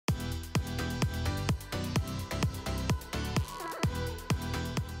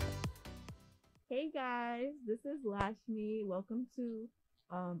guys, this is Lashmi. Welcome to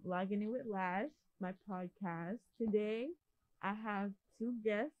Logging In with Lash, my podcast. Today I have two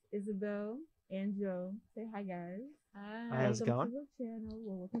guests, Isabel and Joe. Say hi, guys. Hi, how's it Welcome going? to the channel.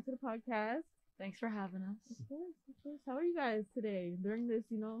 Well, welcome to the podcast. Thanks for having us. Of course, of course. How are you guys today during this,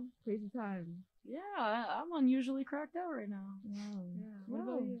 crazy time? Yeah, I'm unusually cracked out right now. Wow. Yeah. What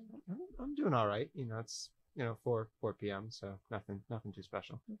Wow. about you? I'm doing all right. It's 4 p.m. So nothing too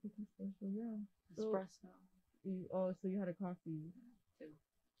special. Nothing too special, yeah. So, Espresso. so you had a coffee? Two.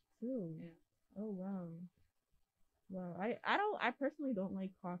 Two? Yeah. Oh, wow. Wow. I personally don't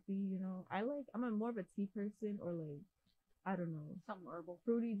like coffee, I'm more of a tea person or I don't know. Something herbal.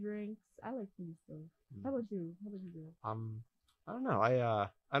 Fruity drinks. I like fruity stuff. How about you? How about you, Joe? I don't know.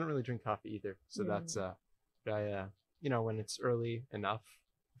 I don't really drink coffee either. So Yeah. that's but when it's early enough,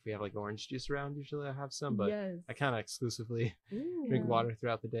 if we have like orange juice around, usually I have some, but Yes. I kind of exclusively Ooh. drink water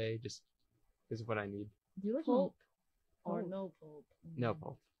throughout the day, just because of what I need. Do you like Pulp or Pulp. no pulp? No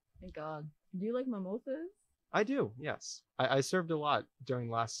pulp. Thank God. Do you like mimosas? I do, yes. I served a lot during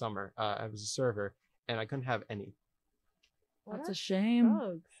last summer. I was a server, and I couldn't have any. Well, That's a that shame.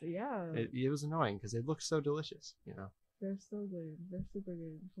 sucks. Yeah. It was annoying because it looked so delicious. They're so good. They're super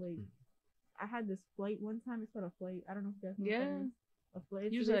good. I had this flight one time. It's called a flight. I don't know if you guys know what that Yeah. is. A flight.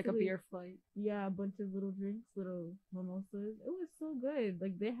 It's Usually like a basically- beer flight. Yeah, a bunch of little drinks, little mimosas. It was so good.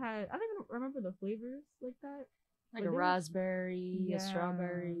 Like they had, I don't even remember the flavors like that. Like But a they- raspberry, Yeah. a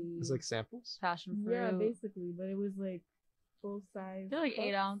strawberry, It's like samples. passion fruit. Yeah, basically, but it was like full size. They're like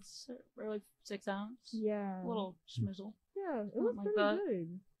 8 cups. ounce or like 6 ounce. Yeah. A little schmizzle. Yeah, it something was like pretty that.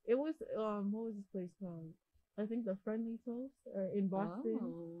 good. It was what was this place called? I think the Friendly Toast or in Boston.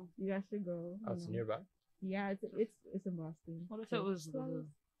 Oh. You guys should go. Oh, it's nearby. Yeah, it's in Boston. What if So it was close.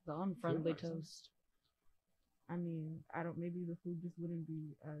 the unfriendly Sure. toast? I mean, I don't. Maybe the food just wouldn't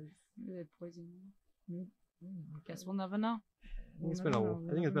be as. Maybe they poison you. Mm, Guess we'll never know. I think it's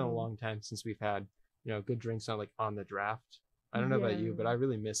been a long time since we've had good drinks on the draft. I don't know about you, but I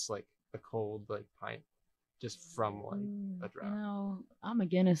really miss like a cold pint just from a draft. I'm a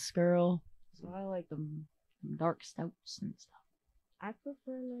Guinness girl, so I like them dark stouts and stuff. I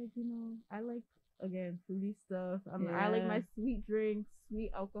prefer I like again fruity stuff. I like my sweet drinks,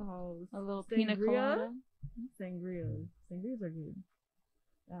 sweet alcohols. A little pina Sangria? colada, Sangrias are good.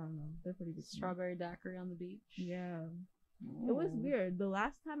 I don't know, they're pretty good. to me. strawberry daiquiri on the beach. Yeah. It was Ooh. weird. The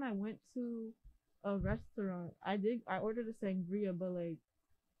last time I went to a restaurant, I ordered a sangria, but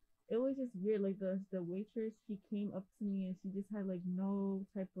it was just weird. Like the waitress, she came up to me and she just had no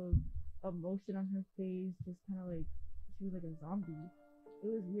type of emotion on her face, just kind of she was like a zombie. It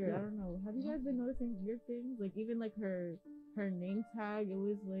was weird. I don't know. Have you guys been noticing weird things? Even her name tag, it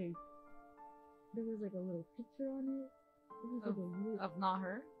was there was a little picture on it. It was a weird. Of not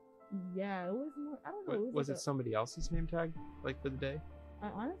her. Yeah, it was more. I don't know. Was it somebody else's name tag for the day?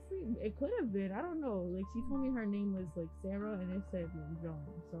 Honestly, it could have been. I don't know. She told me her name was Sarah, and it said John.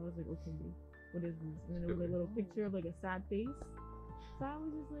 So I was like, okay, what is this? And then there was a little picture of a sad face. So I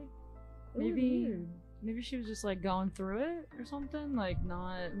was just it was weird. Maybe she was just going through it or something. Not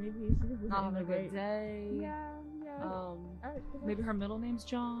Maybe she was not having a good day. Yeah. Maybe her middle name's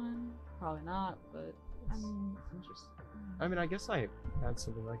John. Probably not, but I mean, It's interesting. I mean, I guess I had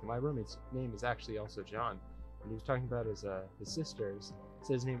something like it. My roommate's name is actually also John, and he was talking about his sisters.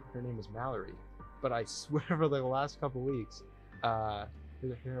 Says her name was Mallory, but I swear for the last couple weeks,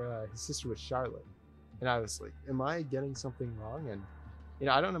 his sister was Charlotte, and I was like, am I getting something wrong? And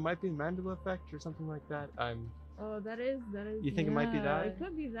I don't know, it might be the Mandela effect or something like that. Oh, that is. You think it might be that? It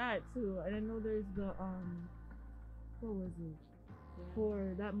could be that too. I didn't know there's the what was it?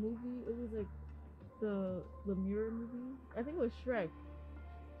 For that movie, it was the mirror movie. I think it was Shrek.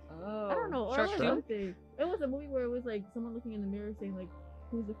 oh, I don't know, or Shrek it was 2? something. It was a movie where it was someone looking in the mirror saying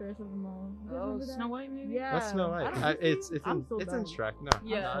who's the fairest of them all. You guys Oh, remember that? Snow White maybe. Yeah. That's Snow I White. don't know. It's I'm so in bad. Shrek. No.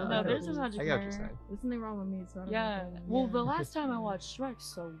 Yeah, I'm no, sorry. there's a magic I got what mirror. you're saying. There's something wrong with me, so I don't Yeah. know. Well, the last time I watched Shrek,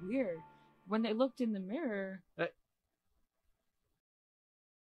 so weird. When they looked in the mirror,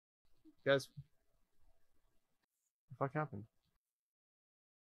 Guys, what the fuck happened?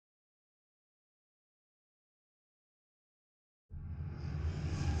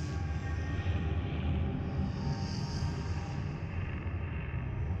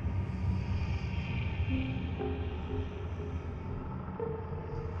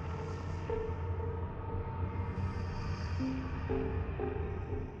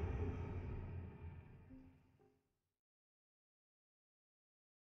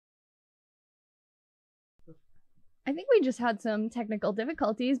 I think we just had some technical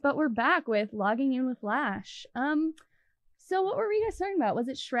difficulties, but we're back with Logging In with Lash. So what were we guys talking about? Was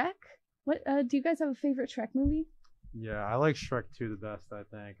it Shrek? What do you guys have a favorite Shrek movie? Yeah, I like Shrek 2 the best, I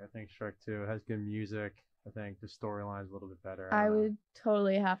think. I think Shrek 2 has good music. I think the storyline's a little bit better. I don't know. would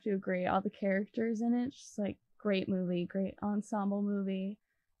totally have to agree. All the characters in it, just like great movie, great ensemble movie.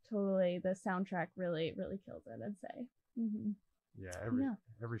 Totally, the soundtrack really, really kills it. I'd say. Yeah, Yeah.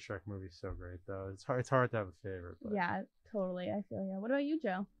 every Shrek movie's so great though. It's hard to have a favorite. But Yeah, totally. I feel yeah. What about you,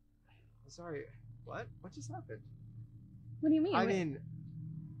 Joe? Sorry, what? What just happened? What do you mean? I mean,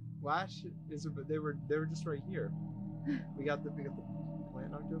 Flash is. They were just right here. We got the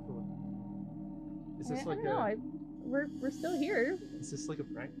plant knocked over. Is this I like don't know. We're still here. Is this like a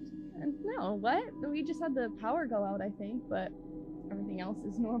prank? No, what? We just had the power go out, I think, but everything else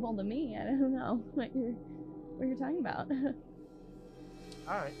is normal to me. I don't know what you're talking about.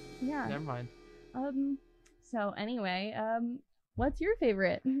 All right. Yeah. Never mind. So anyway, what's your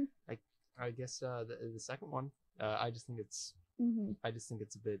favorite? I guess the second one. I just think it's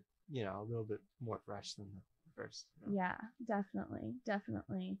a bit, a little bit more fresh than the first. Yeah, definitely.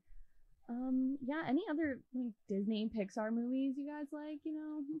 Yeah, any other like Disney Pixar movies you guys like,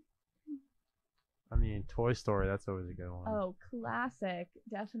 I mean, Toy Story, that's always a good one. Oh, classic.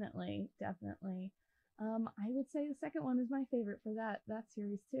 Definitely. I would say the second one is my favorite for that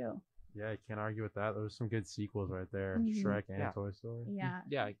series too. Yeah, you can't argue with that. Those are some good sequels right there. Mhm. Shrek and Yeah. Toy Story. Yeah,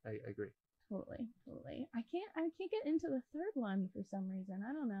 Yeah, I agree. totally. I can't get into the third one for some reason.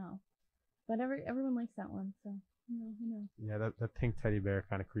 I don't know. But everyone likes that one, so who knows. Yeah, that pink teddy bear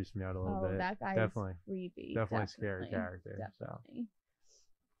kind of creeps me out a little Oh, bit. that guy definitely, is creepy. definitely a scary character. So Definitely.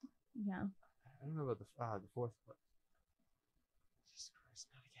 Yeah. I don't know about the fourth one. Jesus Christ,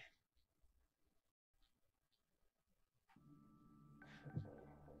 not again.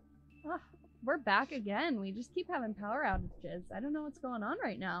 We're back again. We just keep having power outages. I don't know what's going on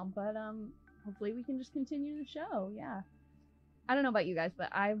right now, but hopefully we can just continue the show. Yeah. I don't know about you guys, but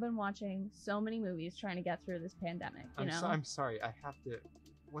I've been watching so many movies trying to get through this pandemic, I'm sorry. I have to.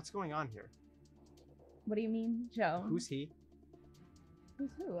 What's going on here? What do you mean, Joe? Who's he? Who's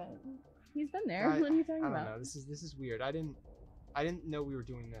who? He's been there. I What are you talking don't about? know. This is weird. I didn't know we were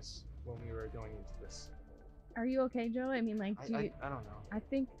doing this when we were going into this. Are you okay, Joe? I mean, like, I don't know. I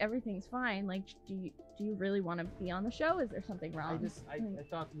think everything's fine. Like, do you really want to be on the show? Is there something wrong? I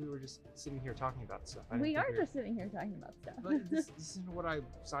thought we were just sitting here talking about stuff. We are just sitting here talking about stuff. But this isn't what I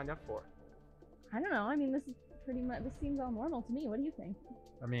signed up for. I don't know. I mean, this is pretty much. This seems all normal to me. What do you think?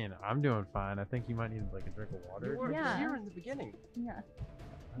 I mean, I'm doing fine. I think you might need like a drink of water. You were Yeah. here in the beginning. Yeah,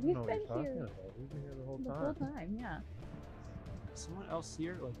 I don't We've know what been you're talking here about. We've been here the whole the time. whole time. Yeah. Is someone else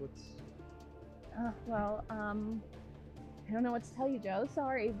here? Like, what's? Well, I don't know what to tell you, Joe.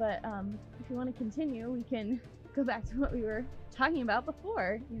 Sorry, but if you want to continue, we can go back to what we were talking about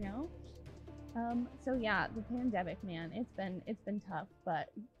before. So yeah, the pandemic, man, it's been tough, but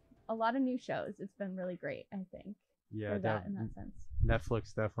a lot of new shows. It's been really great, I think. Yeah, for that in that sense.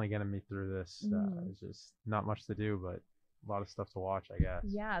 Netflix definitely getting me through this. It's just not much to do, but a lot of stuff to watch, I guess.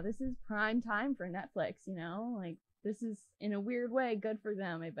 Yeah, this is prime time for Netflix. Like this is in a weird way good for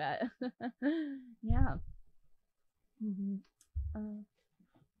them. I bet. Yeah.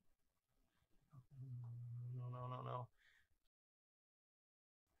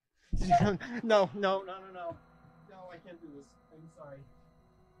 No. No, I can't do this. I'm sorry.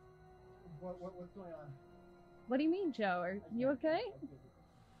 What's going on? What do you mean, Joe? Are you okay?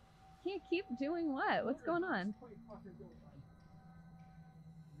 Can't keep doing what? What's going on?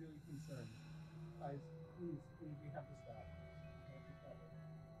 Really concerned. Guys, please, we have to stop.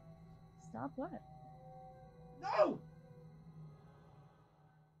 Stop what? No!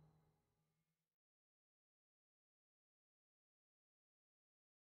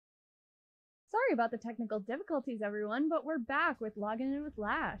 Sorry about the technical difficulties, everyone, but we're back with Logging In with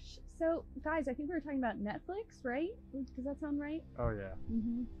Lash. So, guys, I think we were talking about Netflix, right? Does that sound right? Oh yeah.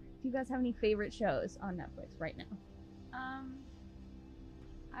 Do you guys have any favorite shows on Netflix right now?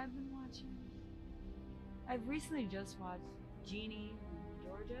 I've been watching. I've recently just watched Genie in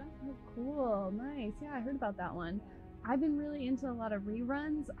Georgia. Oh, cool. Nice. Yeah, I heard about that one. I've been really into a lot of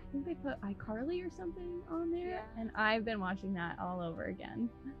reruns. I think they put iCarly or something on there, Yeah. and I've been watching that all over again.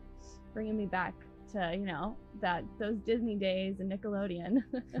 Bringing me back to, those Disney days and Nickelodeon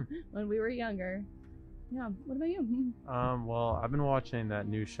when we were younger. Yeah, what about you? Well, I've been watching that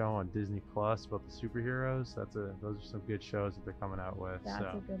new show on Disney Plus about the superheroes. Those are some good shows that they're coming out with. That's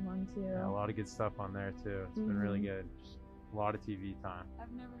so a good one too. yeah, a lot of good stuff on there too. It's been really good. Just a lot of TV time.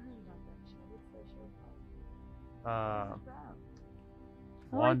 I've never heard about that show. What's that show called? What's it about?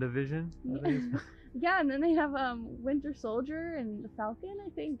 Oh, I- WandaVision, I Yeah. think it's- Yeah, and then they have Winter Soldier and the Falcon. I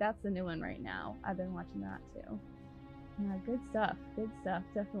think that's the new one right now. I've been watching that too. Yeah, good stuff. Good stuff.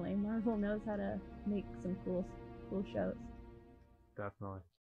 Definitely. Marvel knows how to make some cool shows. Definitely.